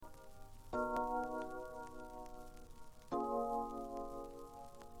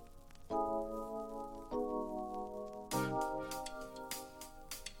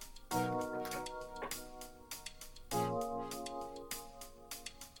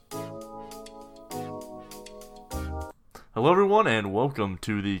Hello, everyone, and welcome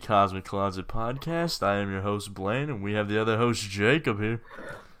to the Cosmic Closet Podcast. I am your host, Blaine, and we have the other host, Jacob, here.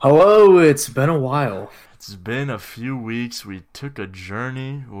 Hello, it's been a while. It's been a few weeks. We took a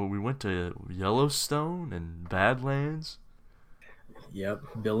journey. Well, we went to Yellowstone and Badlands. Yep,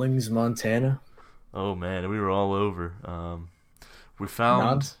 Billings, Montana. Oh, man, we were all over. We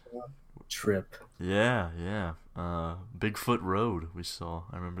found, Non-trip. yeah, Bigfoot Road we saw.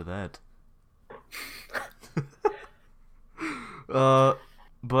 I remember that. Uh,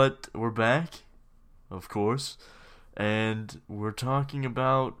 but we're back, of course, and we're talking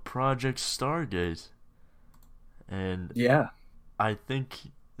about Project Stargate. And Yeah, I think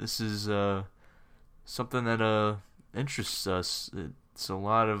this is something that interests us. It's a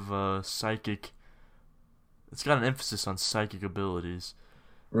lot of psychic. It's got an emphasis on psychic abilities.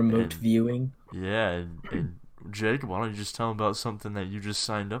 remote And viewing. yeah, and Jacob, why don't you just tell them about something that you just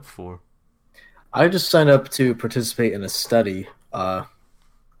signed up for? I just signed up to participate in a study,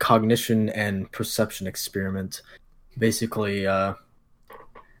 cognition and perception experiment. Basically,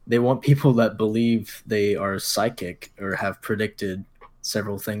 they want people that believe they are psychic or have predicted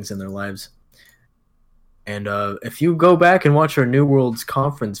several things in their lives. And if you go back and watch our New Worlds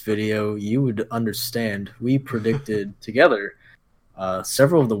conference video, you would understand we predicted together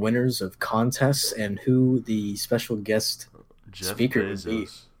several of the winners of contests and who the special guest Jeff speaker would be.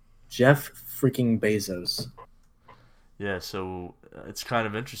 Bezos. Jeff freaking Bezos. Yeah, so it's kind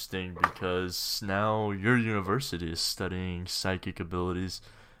of interesting because now your university is studying psychic abilities.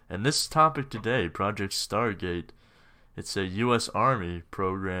 And this topic today, Project Stargate, it's a U.S. Army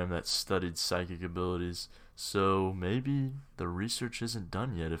program that studied psychic abilities. So maybe the research isn't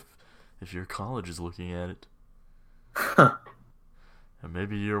done yet if your college is looking at it. And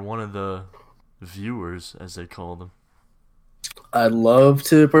maybe you're one of the viewers, as they call them. I'd love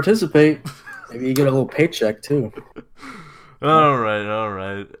to participate. Maybe you get a little paycheck too. All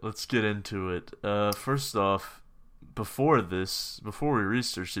right. Let's get into it. First off, before we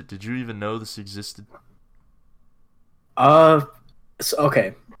researched it, did you even know this existed? Uh,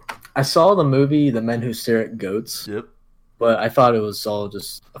 okay. I saw the movie The Men Who Stare at Goats, Yep. but I thought it was all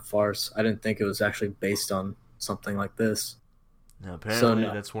just a farce. I didn't think it was actually based on something like this. Now, So apparently,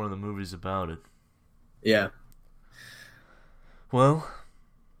 no. that's one of the movies about it. Yeah. Well,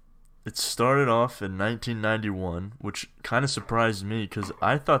 it started off in 1991, which kind of surprised me because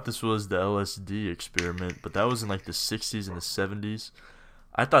I thought this was the LSD experiment, but that was in like the 60s and the 70s.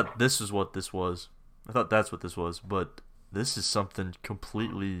 I thought this is what this was. I thought that's what this was, but this is something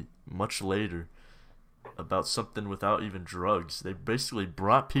completely much later about something without even drugs. They basically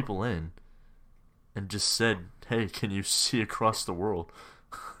brought people in and just said, "Hey, can you see across the world?"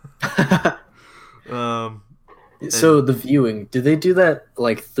 um, and So the viewing, do they do that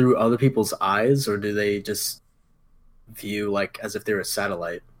like through other people's eyes, or do they just view like as if they're a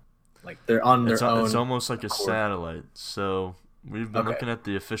satellite? Like they're on it's their it's own almost like a accord. satellite. So we've been Okay. looking at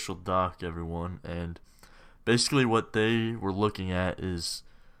the official doc, everyone, and basically what they were looking at is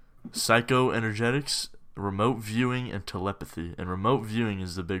psychoenergetics, remote viewing, and telepathy. And remote viewing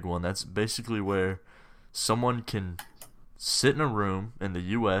is the big one. That's basically where someone can sit in a room in the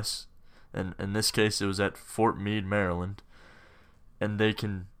U.S., and in this case it was at Fort Meade, Maryland, and they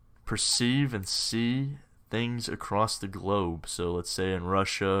can perceive and see things across the globe. So let's say in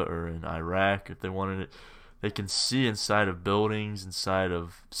Russia or in Iraq, if they wanted it, they can see inside of buildings, inside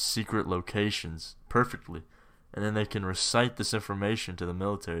of secret locations perfectly. And then they can recite this information to the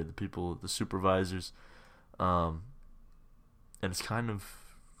military, the people, the supervisors. Um, and it's kind of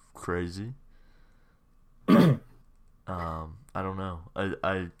crazy. I don't know.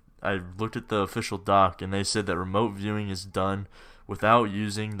 I looked at the official doc, and they said that remote viewing is done without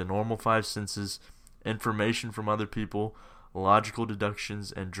using the normal five senses, information from other people, logical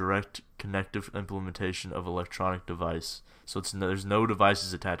deductions, and direct connective implementation of electronic device. So there's no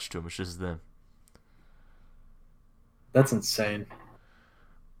devices attached to them. It's just them. That's insane.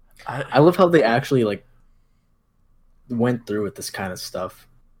 I I love how they actually like went through with this kind of stuff.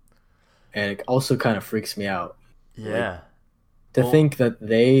 And it also kind of freaks me out. Like yeah. to Well, think that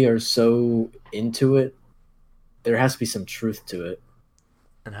they are so into it, there has to be some truth to it.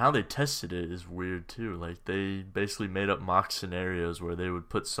 and how they tested it is weird too. Like they basically made up mock scenarios where they would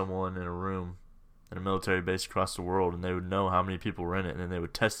put someone in a room in a military base across the world, and they would know how many people were in it, and then they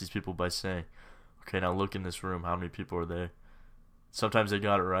would test these people by saying, "Okay, now look in this room. How many people are there?" Sometimes they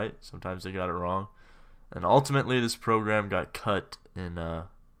got it right, sometimes they got it wrong, and ultimately this program got cut in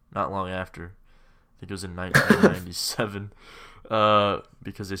not long after. I think it was in 1997,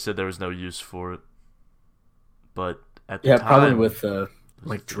 because they said there was no use for it. But at the Yeah, probably time, with it was a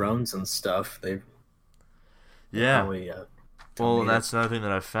like thing. drones and stuff. They Yeah. Probably Well, made and it. that's another thing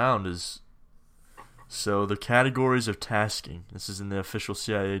that I found is so the categories of tasking. This is in the official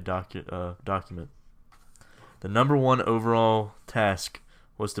CIA document. The number one overall task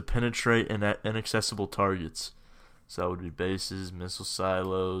was to penetrate inaccessible targets. So that would be bases, missile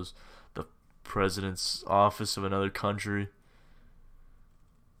silos, the president's office of another country.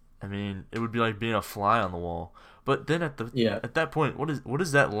 I mean, it would be like being a fly on the wall. But then Yeah. at that point, what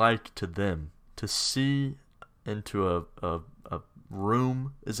is that like to them to see into a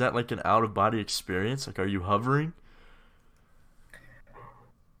room? Is that like an out of body experience? Like, are you hovering?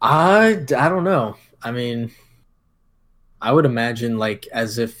 I don't know. I mean, I would imagine like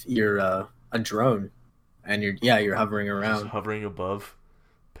as if you're a drone, and you're hovering Just around. hovering above,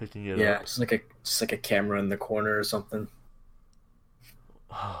 picking it Yeah, up. just like a camera in the corner or something.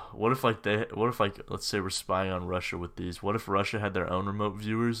 What if let's say we're spying on Russia with these? What if Russia had their own remote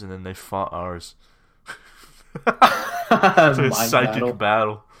viewers and then they fought ours? It's like a Mind psychic battle.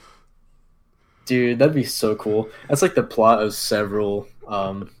 battle. Dude, that'd be so cool. That's like the plot of several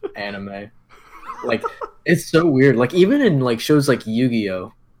anime. Like it's so weird. Like even in like shows like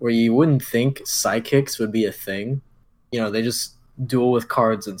Yu-Gi-Oh, where you wouldn't think psychics would be a thing. They just duel with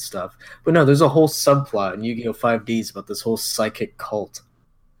cards and stuff. But no, there's a whole subplot in Yu-Gi-Oh 5Ds about this whole psychic cult.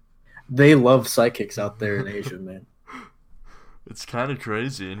 They love psychics out there in Asia, man. It's kind of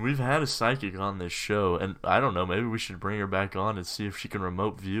crazy, and we've had a psychic on this show, and I don't know, maybe we should bring her back on and see if she can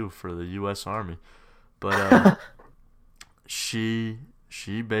remote view for the U.S. Army. But she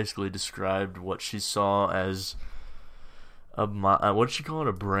basically described what she saw as what did she call it,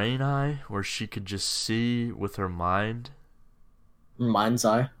 a brain eye, where she could just see with her mind. Mind's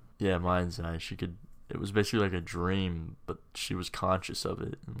eye. Yeah, mind's eye. She could. It was basically like a dream, but she was conscious of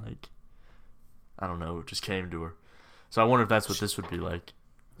it, and like I don't know, it just came to her. So I wonder if that's what this would be like.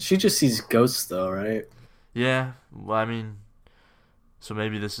 She just sees ghosts though, right? Yeah, well, I mean, so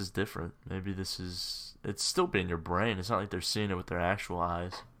maybe this is different. Maybe this is. It's still being your brain. It's not like they're seeing it with their actual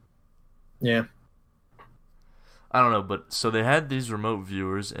eyes. Yeah. I don't know, but so they had these remote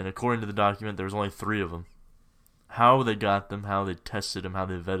viewers, and according to the document, there was only 3 of them. How they got them, how they tested them, how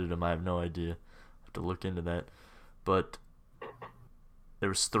they vetted them, I have no idea. I have to look into that. But there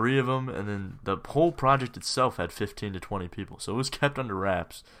was 3 of them, and then the whole project itself had 15 to 20 people, so it was kept under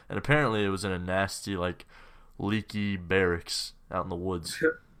wraps. And apparently, it was in a nasty, like, leaky barracks out in the woods.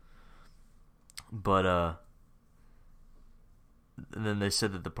 But and then they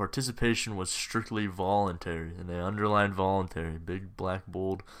said that the participation was strictly voluntary, and they underlined voluntary, big black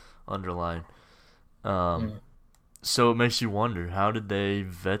bold underline. So it makes you wonder, how did they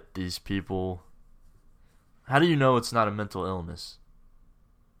vet these people? How do you know it's not a mental illness?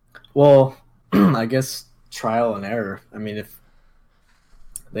 Well, I guess trial and error. I mean, if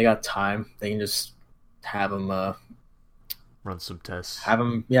they got time, they can just have them Run some tests.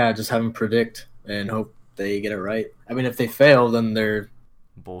 just have them predict and hope they get it right. I mean, if they fail, then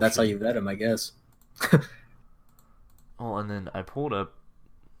Bullshit. that's how you vet them, I guess. Oh, and then I pulled up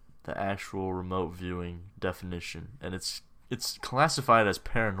the actual remote viewing definition, and it's classified as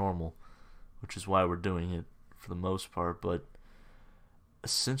paranormal, which is why we're doing it for the most part, but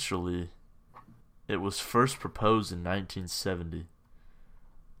essentially it was first proposed in 1970.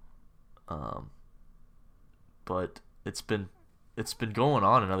 But it's been going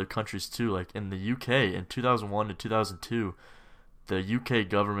on in other countries too, like in the UK in 2001 to 2002. The UK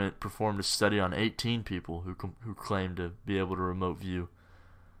government performed a study on 18 people who claimed to be able to remote view.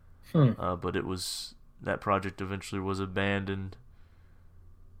 But that project eventually was abandoned.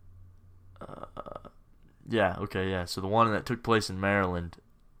 Yeah, okay, yeah. So the one that took place in Maryland,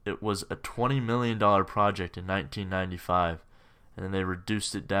 it was a $20 million project in 1995, and then they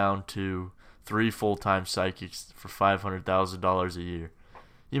reduced it down to 3 full-time psychics for $500,000 a year.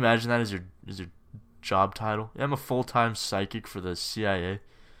 You imagine that as your job title? Yeah, I'm a full-time psychic for the CIA.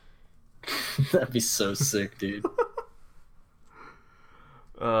 That'd be so sick, dude.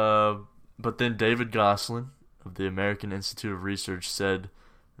 But then David Gosselin of the American Institute of Research said,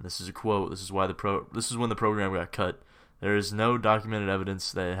 and this is a quote, this is when the program got cut, "There is no documented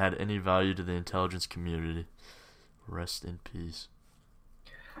evidence that it had any value to the intelligence community. Rest in peace."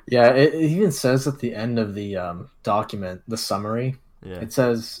 Yeah, it even says at the end of the document, the summary, Yeah. it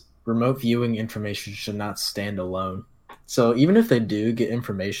says remote viewing information should not stand alone. So even if they do get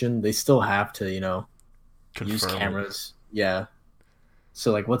information, they still have to, use Confirm it. cameras. Yeah.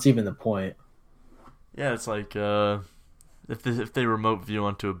 So like, what's even the point? Yeah, it's like if they remote view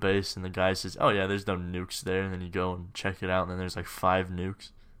onto a base and the guy says, "Oh yeah, there's no nukes there," and then you go and check it out, and then there's like 5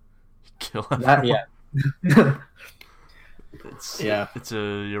 nukes. You kill everyone. Yeah. It's Yeah.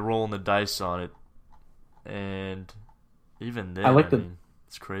 you're rolling the dice on it. And even I then, like I the mean,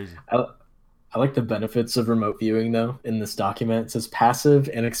 it's crazy. I, I like the benefits of remote viewing though. In this document, it says passive,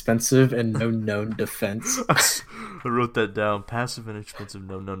 inexpensive, and no known defense. I wrote that down. Passive, inexpensive,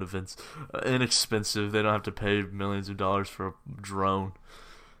 no known defense. Inexpensive. They don't have to pay millions of dollars for a drone.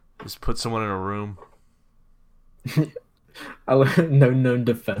 Just put someone in a room. I like no known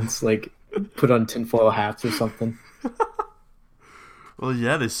defense, like put on tinfoil hats or something. Well,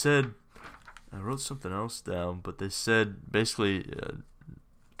 yeah, they said. I wrote something else down, but they said basically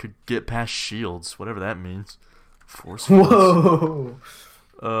could get past shields, whatever that means. Force fields. Whoa!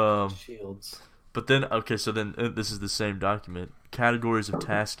 Um, Shields. but then okay, so then this is the same document. Categories of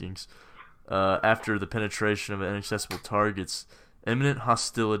taskings. After the penetration of inaccessible targets, imminent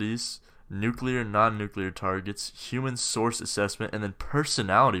hostilities, nuclear, non-nuclear targets, human source assessment, and then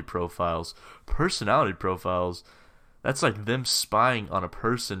personality profiles. Personality profiles. That's like them spying on a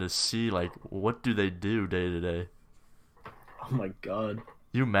person to see like what do they do day to day. Oh my god.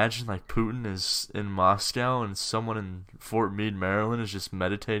 You imagine like Putin is in Moscow and someone in Fort Meade, Maryland is just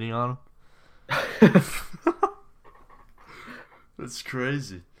meditating on him. That's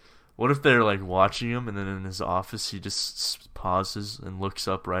crazy. What if they're like watching him and then in his office he just pauses and looks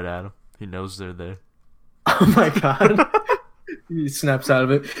up right at him? He knows they're there. Oh my god. He snaps out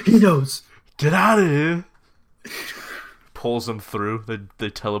of it. He knows. Get out of here. Pulls them through. They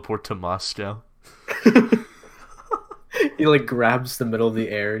teleport to Moscow. He like grabs the middle of the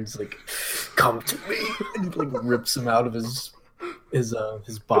air and he's like, "Come to me!" And he like rips him out of his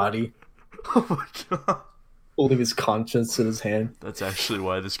body, Oh my god. holding his conscience in his hand. That's actually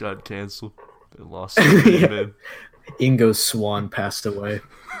why this got canceled. They lost the Yeah. man. Ingo Swan passed away.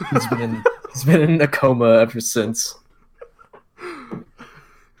 He's been in a coma ever since.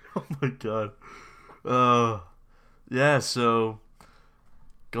 Oh my god. Yeah, so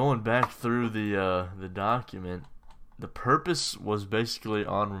going back through the document, the purpose was basically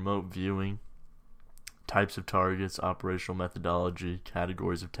on remote viewing, types of targets, operational methodology,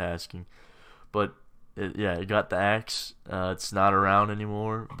 categories of tasking. But it got the axe. It's not around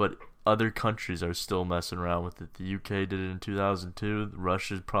anymore, but other countries are still messing around with it. The UK did it in 2002.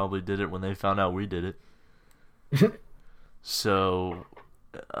 Russia probably did it when they found out we did it. So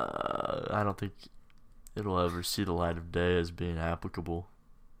I don't think it'll ever see the light of day as being applicable.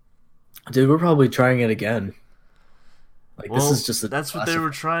 Dude, we're probably trying it again. Like Well, this is just that's what they were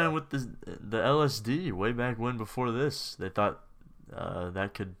trying with the LSD way back when. Before this, they thought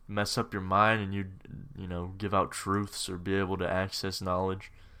that could mess up your mind and you give out truths or be able to access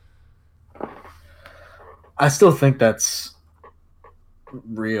knowledge. I still think that's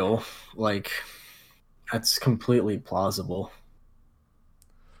real. Like that's completely plausible.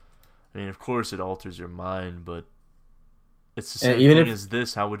 I mean, of course, it alters your mind, but it's the same Even thing if as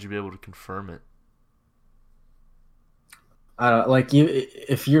this. How would you be able to confirm it? I don't like you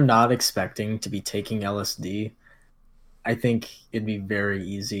if you're not expecting to be taking LSD, I think it'd be very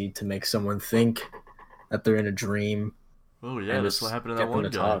easy to make someone think that they're in a dream. Oh yeah, And that's just what happened to get that them one to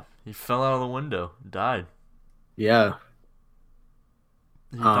guy. talk. He fell out of the window, died. Yeah.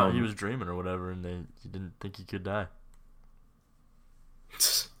 He thought he Um, was dreaming or whatever, and he didn't think he could die.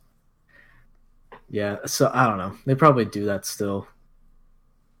 Yeah, so I don't know. They probably do that still.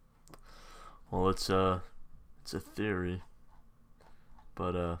 Well, it's a theory,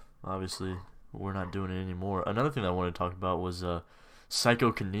 but obviously we're not doing it anymore. Another thing that I wanted to talk about was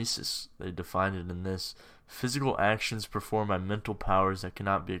psychokinesis. They defined it in this: physical actions performed by mental powers that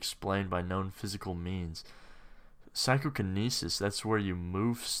cannot be explained by known physical means. Psychokinesis, that's where you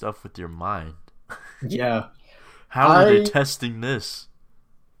move stuff with your mind. Yeah. How are they I testing this?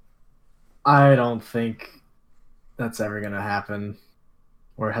 I don't think that's ever gonna happen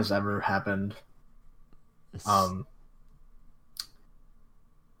or has ever happened. It's, Um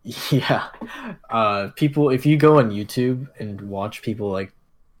yeah. People if you go on YouTube and watch people like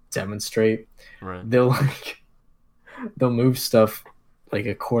demonstrate, right. they'll move stuff like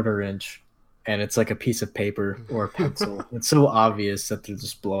a quarter inch and it's like a piece of paper or a pencil. It's so obvious that they're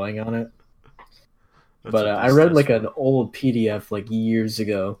just blowing on it. That's But what I this read test like for. an old PDF like years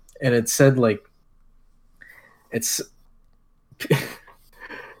ago and it said like it's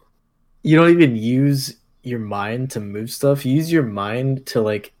you don't even use your mind to move stuff. You use your mind to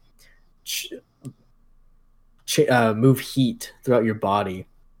like ch- move heat throughout your body.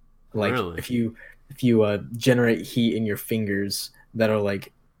 Like Really? if you generate heat in your fingers that are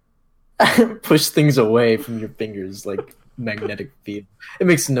like push things away from your fingers like magnetic field. It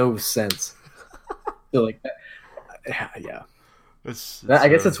makes no sense. So like yeah. It's I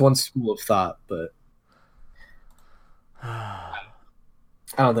guess it's one school of thought, but I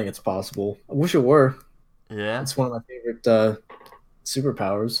don't think it's possible. I wish it were. Yeah. It's one of my favorite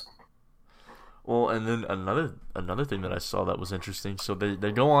superpowers. Well, and then another thing that I saw that was interesting. So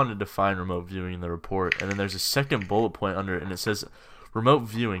they go on to define remote viewing in the report, and then there's a second bullet point under it, and it says, "Remote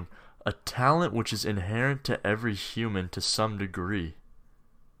viewing, a talent which is inherent to every human to some degree."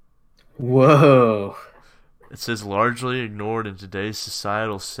 Whoa. It says largely ignored in today's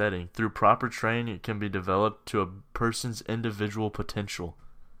societal setting. Through proper training, it can be developed to a person's individual potential.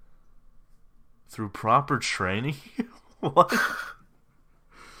 Through proper training? What?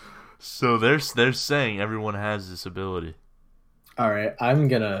 So they're saying everyone has this ability. All right, I'm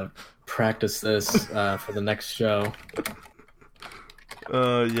gonna practice this for the next show.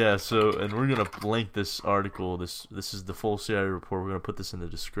 Yeah. So, and we're gonna link this article. This is the full CIA report. We're gonna put this in the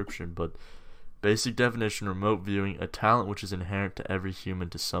description. But basic definition: remote viewing, a talent which is inherent to every human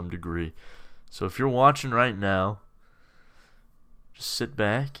to some degree. So if you're watching right now, just sit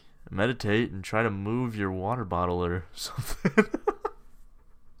back, meditate, and try to move your water bottle or something.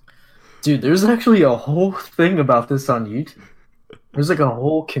 Dude, there's actually a whole thing about this on YouTube. There's like a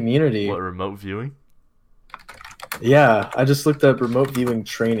whole community. What, remote viewing? Yeah, I just looked up remote viewing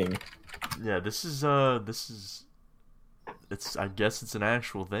training. Yeah, this is it's, I guess it's an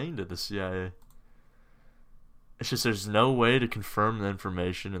actual thing to the CIA. It's just there's no way to confirm the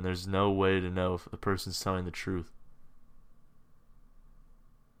information, and there's no way to know if the person's telling the truth.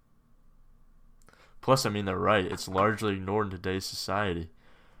 Plus, I mean, they're right. It's largely ignored in today's society.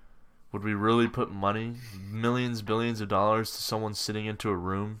 Would we really put money, millions, billions of dollars, to someone sitting into a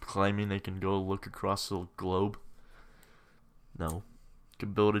room claiming they can go look across the globe? No.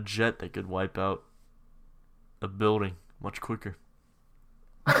 Could build a jet that could wipe out a building much quicker,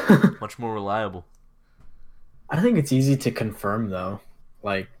 much more reliable. I think it's easy to confirm though.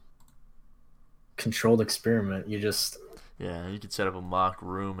 Like controlled experiment. Yeah, you could set up a mock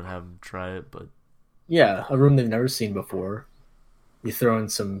room and have them try it, but yeah, a room they've never seen before. You throw in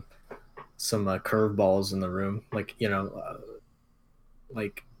some curveballs in the room, like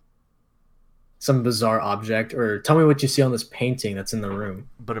like some bizarre object, or tell me what you see on this painting that's in the room.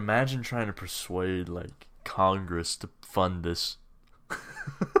 but imagine trying to persuade like Congress to fund this.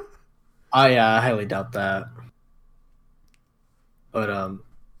 I highly doubt that. But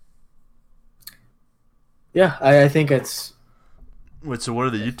yeah, I think it's Wait, so what are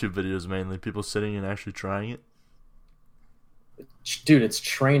the YouTube videos mainly? People sitting and actually trying it? dude, it's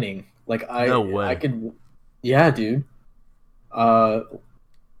training. Like No way. I could, yeah, dude. Uh,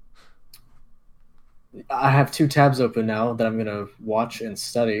 I have two tabs open now that I'm gonna watch and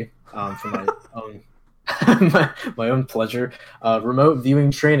study for my own my own pleasure. Remote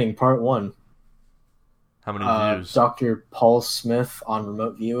viewing training, part 1. How many views? Dr. Paul Smith on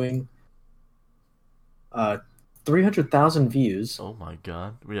remote viewing. 300,000 views. Oh my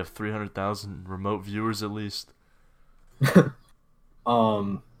god. We have 300,000 remote viewers at least.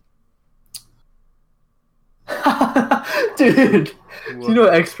 Dude, do you know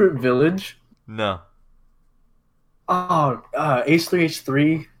Expert Village? No. Oh,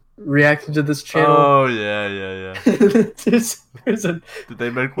 H3H3 reacted to this channel. Oh yeah. there's a Did they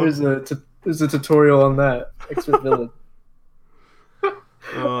make one? there's a tutorial on that Expert Village.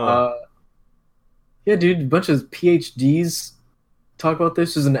 Yeah, dude, a bunch of PhDs talk about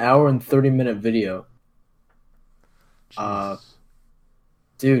this. Is an hour and 30-minute video. Jesus.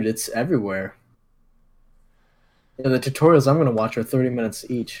 Dude, it's everywhere. Yeah, the tutorials I'm gonna watch are 30 minutes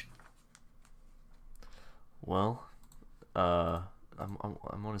each. Well, I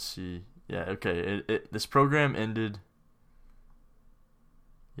want to see. Yeah, okay. This program ended.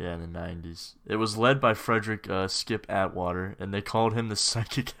 Yeah, in the 90s. It was led by Frederick Skip Atwater, and they called him the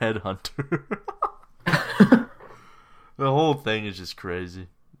psychic headhunter. The whole thing is just crazy.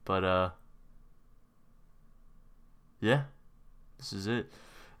 But yeah, this is it.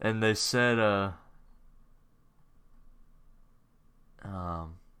 And they said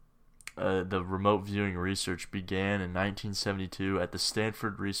the remote viewing research began in 1972 at the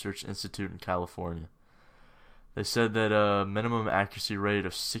Stanford Research Institute in California. They said that a minimum accuracy rate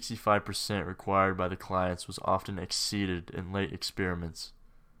of 65% required by the clients was often exceeded in late experiments.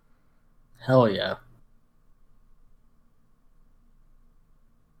 Hell yeah.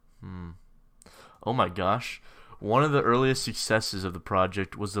 Oh my gosh. One of the earliest successes of the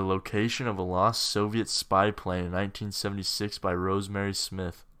project was the location of a lost Soviet spy plane in 1976 by Rosemary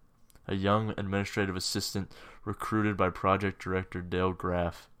Smith, a young administrative assistant recruited by project director Dale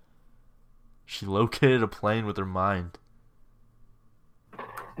Graff. She located a plane with her mind.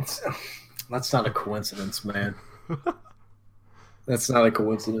 That's not a coincidence, man. That's not a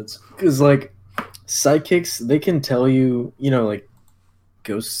coincidence. Because, like, psychics, they can tell you, like,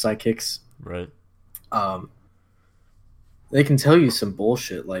 ghost psychics. Right. um, they can tell you some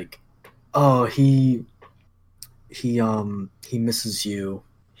bullshit like, oh, he misses you. Oh,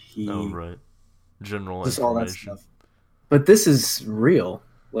 He right. General just all that information. stuff. But this is real.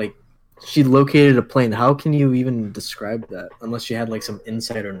 Like, she located a plane. How can you even describe that unless you had like some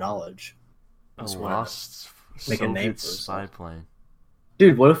insider knowledge? A Just wanted to lost make a name Soviet for spy herself. plane.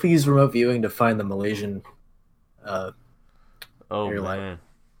 Dude, what if we use remote viewing to find the Malaysian uh, Oh, airline? man.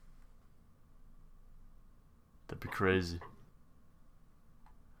 That'd be crazy.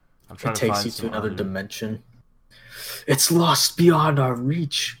 I'm trying It to takes find you to some another other... dimension. It's lost beyond our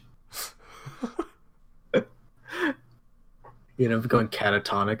reach. You know, going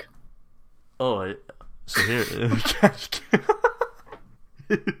catatonic. Oh, so here...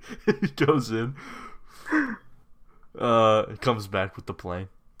 he goes in. It comes back with the plane.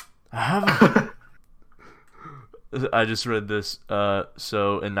 I haven't... I just read this.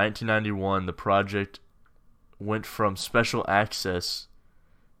 So in 1991, the project went from special access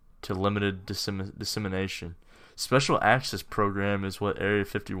to limited dissemination. Special access program is what Area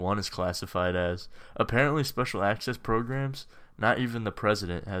 51 is classified as. Apparently, special access programs, not even the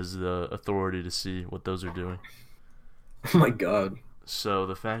president has the authority to see what those are doing. Oh my god. So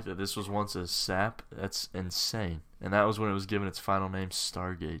the fact that this was once a SAP, that's insane. And that was when it was given its final name,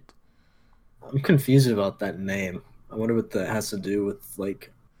 Stargate. I'm confused about that name. I wonder what that has to do with,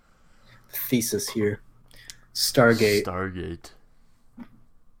 like, the thesis here. Stargate. Stargate.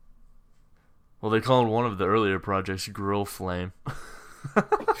 Well, they called one of the earlier projects Grill Flame.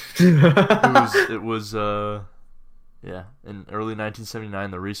 It was yeah. In early 1979,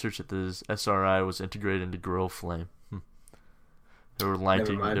 the research at the SRI was integrated into Grill Flame. They were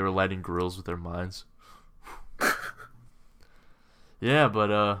lighting grills with their minds. Yeah,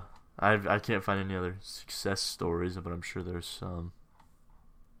 but I can't find any other success stories, but I'm sure there's some.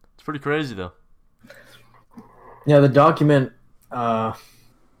 It's pretty crazy though. Yeah, the document, the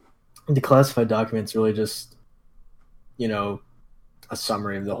classified document's really just, you know, a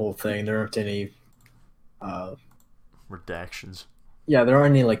summary of the whole thing. There aren't any, Redactions. yeah, there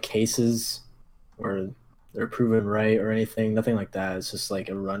aren't any like cases where they're proven right or anything. Nothing like that. It's just like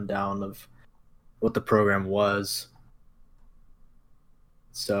a rundown of what the program was.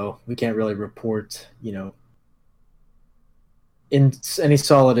 So we can't really report, you know, in any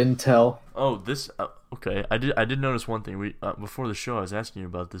solid intel. Oh, this okay. I did notice one thing. We before the show, I was asking you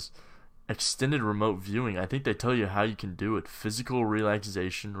about this extended remote viewing. I think they tell you how you can do it: physical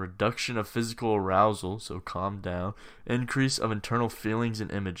relaxation, reduction of physical arousal, so calm down, increase of internal feelings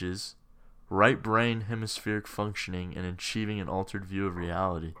and images, right brain hemispheric functioning, and achieving an altered view of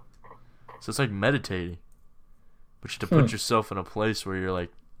reality. So it's like meditating, but you have to put yourself in a place where you're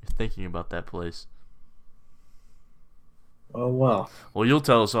thinking about that place. Oh well. Well, you'll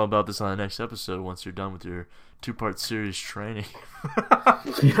tell us all about this on the next episode once you're done with your 2-part series training.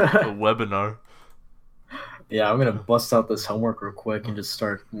 A webinar. Yeah, I'm gonna bust out this homework real quick and just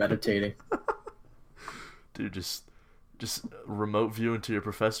start meditating. Dude, just remote view into your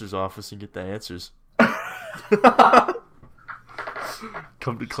professor's office and get the answers.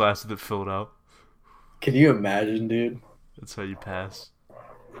 Come to class with it filled out. Can you imagine, dude? That's how you pass.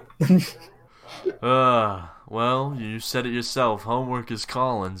 Well, you said it yourself. Homework is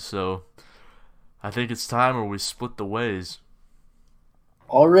calling, so I think it's time where we split the ways.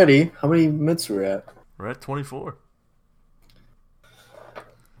 Already? How many minutes are we at? We're at 24.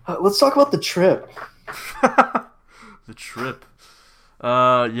 Let's talk about the trip. The trip.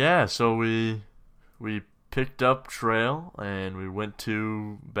 Yeah, so we picked up trail and we went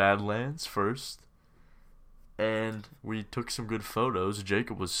to Badlands first. And we took some good photos.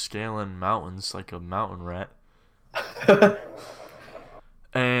 Jacob was scaling mountains like a mountain rat.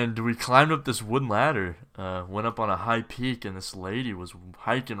 And we climbed up this wooden ladder, went up on a high peak, and this lady was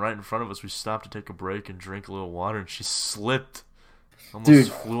hiking right in front of us. We stopped to take a break and drink a little water, and she slipped.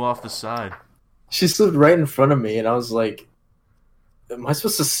 Almost flew off the side. She slipped right in front of me, and I was like, am I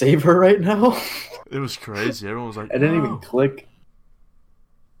supposed to save her right now? It was crazy. Everyone was like, I didn't no. even click.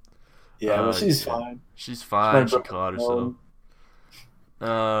 Yeah, well, she's fine. She's fine. She caught herself.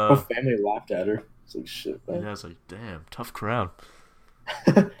 Her family laughed at her. It's like, shit, man. Yeah, I was like, damn, tough crowd.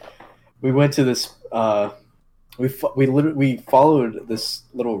 We went to this. We followed this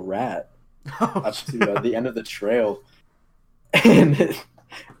little rat up to the end of the trail, and it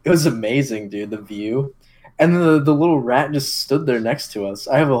was amazing, dude. The view, and the little rat just stood there next to us.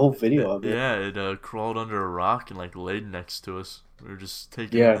 I have a whole video of it. Yeah, it crawled under a rock and laid next to us. We were just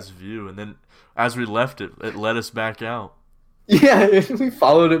taking this view, and then as we left it led us back out. Yeah, we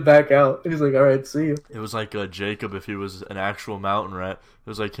followed it back out. And he's like, all right, see you. It was like Jacob if he was an actual mountain rat. It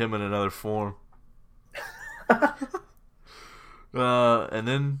was like him in another form. And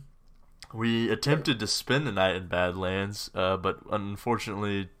then we attempted to spend the night in Badlands, but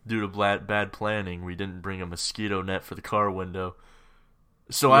unfortunately, due to bad planning, we didn't bring a mosquito net for the car window.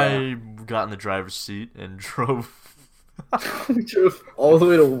 So I got in the driver's seat and drove We drove all the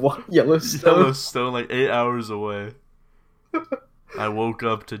way to Yellowstone. Yellowstone, like 8 hours away. I woke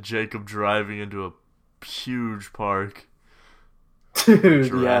up to Jacob driving into a huge park, Dude,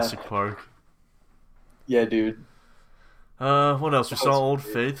 Jurassic Park. Yeah, dude. What else? We That saw was Old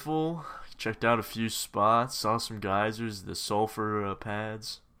weird. Faithful. Checked out a few spots. Saw some geysers, the sulfur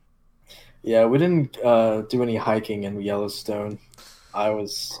pads. Yeah, we didn't do any hiking in Yellowstone. I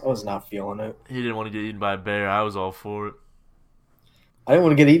was not feeling it. He didn't want to get eaten by a bear. I was all for it. I didn't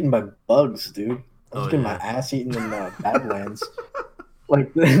want to get eaten by bugs, dude. I was Oh, getting yeah. my ass eaten in Badlands.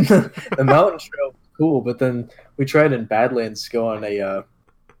 Like the mountain trail was cool, but then we tried in Badlands to go on a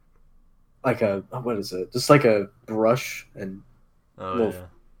like a what is it? Just like a brush and Oh, little yeah.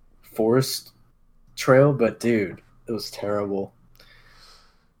 forest trail, but dude, it was terrible.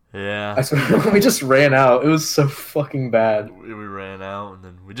 Yeah. I swear, we just ran out. It was so fucking bad. We ran out, and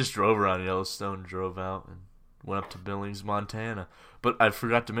then we just drove around Yellowstone, drove out, and went up to Billings, Montana. But I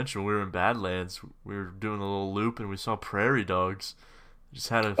forgot to mention, when we were in Badlands, we were doing a little loop, and we saw prairie dogs. Just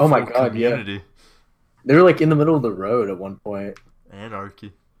had a Oh my full God, yeah. community. They were like in the middle of the road at one point.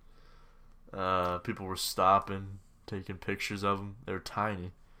 Anarchy. People were stopping, taking pictures of them. They were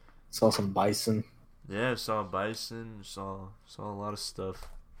tiny. Saw some bison. Yeah, saw a bison, saw a lot of stuff.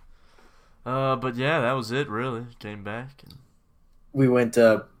 But yeah, that was it really. Came back and We went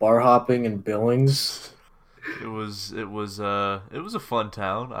bar hopping in Billings. it was a fun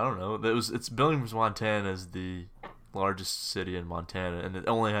town. I don't know. It's Billings, Montana is the largest city in Montana, and it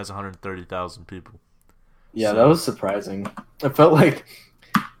only has 130,000 people. Yeah, So- that was surprising. It felt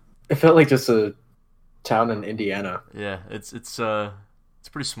like just a town in Indiana. Yeah, it's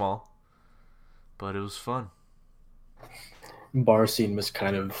pretty small, but it was fun. Bar scene was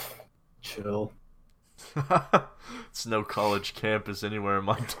kind of chill. It's no college campus anywhere in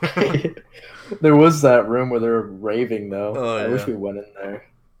Montana. There was that room where they were raving though. Oh, I wish yeah. we went in there.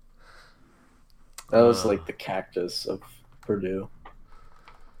 That was Uh. like the cactus of Purdue.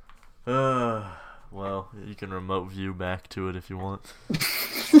 Well, you can remote view back to it if you want.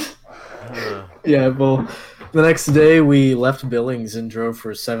 Yeah, well, the next day we left Billings and drove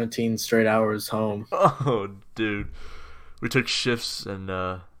for 17 straight hours home. Oh, dude. We took shifts and,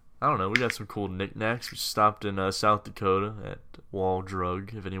 I don't know, we got some cool knickknacks. We stopped in South Dakota at Wall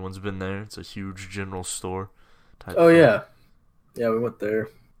Drug, if anyone's been there. It's a huge general store type Oh thing. yeah, yeah, we went there.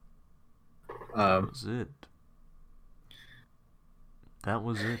 That was it. That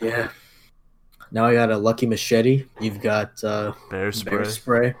was it. Yeah. Now I got a Lucky Machete. You've got Bear spray. bear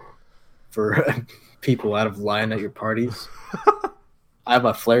spray for people out of line at your parties. I have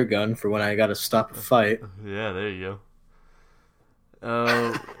my flare gun for when I got to stop a fight. Yeah, there you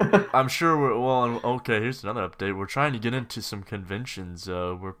go. I'm sure okay, here's another update. We're trying to get into some conventions.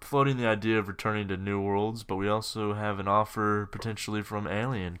 We're floating the idea of returning to New Worlds, but we also have an offer potentially from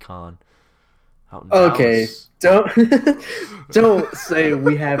Alien Con out in Okay, Dallas. don't say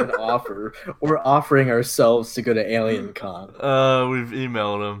we have an offer. We're offering ourselves to go to Alien Con. We've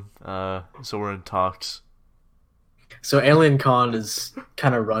emailed them, so we're in talks. So Alien Con is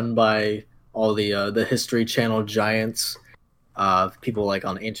kind of run by all the History Channel giants, people like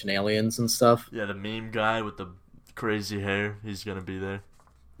on Ancient Aliens and stuff. Yeah, the meme guy with the crazy hair, he's gonna be there.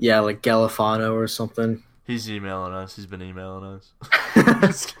 Yeah, like Galifano or something. He's emailing us. He's been emailing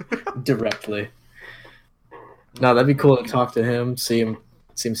us. Directly. No, that'd be cool to talk to him, see him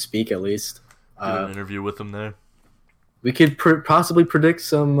speak at least. Get an interview with him there. We could possibly predict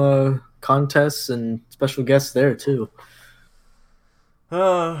some contests and special guests there too.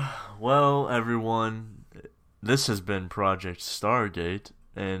 Well, everyone, this has been Project Stargate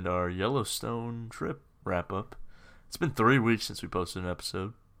and our Yellowstone trip wrap up. It's been 3 weeks since we posted an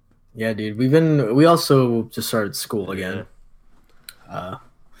episode. Yeah, dude. We also just started school again. Got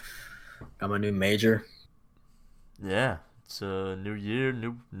my new major. Yeah, it's a new year,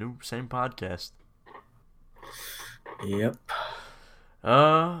 new same podcast. Yep.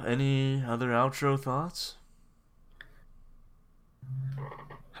 Any other outro thoughts?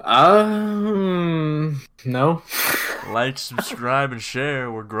 No. Like, subscribe, and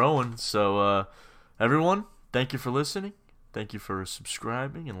share. We're growing. So, everyone, thank you for listening. Thank you for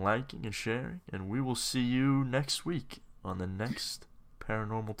subscribing and liking and sharing. And we will see you next week on the next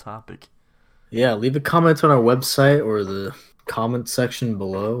paranormal topic. Yeah, leave a comment on our website or the comment section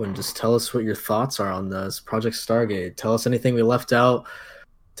below and just tell us what your thoughts are on this Project Stargate. Tell us anything we left out.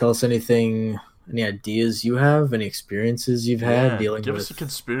 Tell us anything Any ideas you have? Any experiences you've had Yeah, dealing give with us a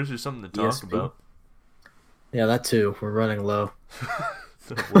conspiracy, something to talk ESP? about. Yeah, that too. We're running low.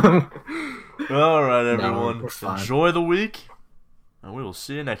 All right, No, everyone. we're fine. Enjoy the week, and we will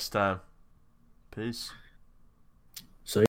see you next time. Peace.